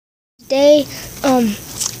Today,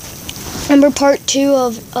 remember part 2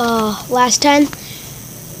 of last time.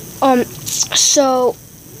 So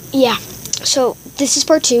yeah, so this is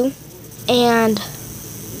part 2, and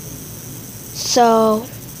so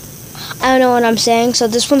I don't know what I'm saying. So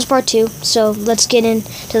this one's part 2. So let's get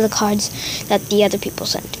into the cards that the other people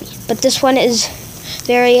sent me. But this one is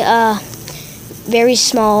very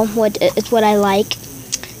small. It's what I like.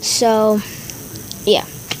 So yeah.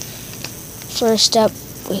 First up,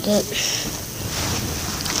 we get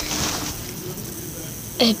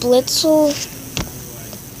a Blitzel,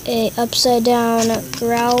 a upside down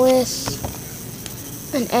Growlithe,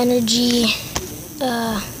 an energy,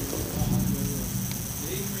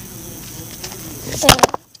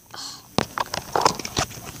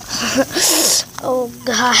 oh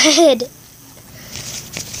god,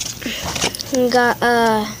 we got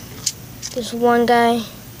this one guy.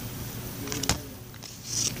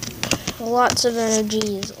 Lots of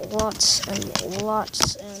energies, lots and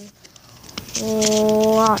lots and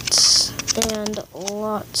lots and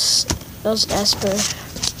lots. That was Esper.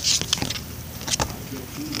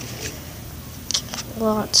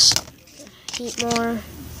 Lots. Heatmore.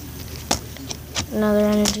 Another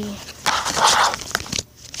energy.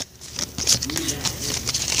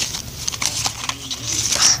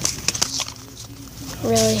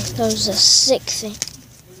 Really? That was a sick thing.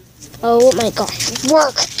 Oh my gosh.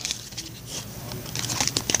 Work!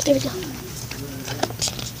 There we go.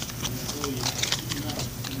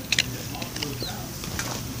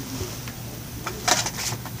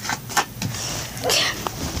 Okay.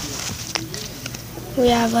 We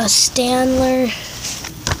have a Standler,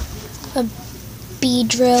 a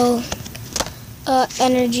Beedrill,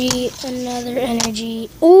 energy, another energy.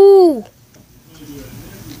 Ooh!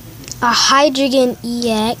 A Hydreigon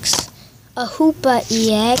EX, a Hoopa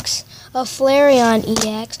EX, a Flareon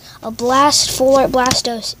EX, a Full Art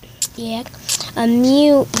Blastos EX, a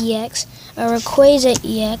Mew EX, a Rayquaza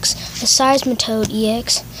EX, a Seismitoad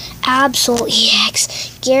EX, Absol EX,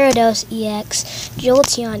 Gyarados EX,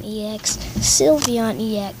 Jolteon EX, Sylveon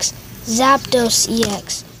EX, Zapdos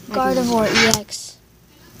EX, Gardevoir EX,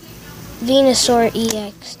 Venusaur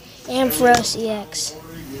EX, Ampharos EX,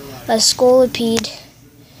 a Scolipede,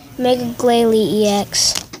 Mega Glalie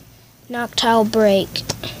EX, Noctowl Break,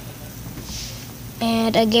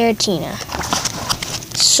 and a Giratina.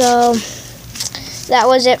 So that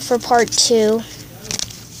was it for part 2.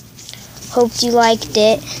 Hope you liked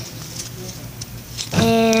it.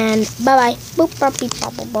 And bye bye.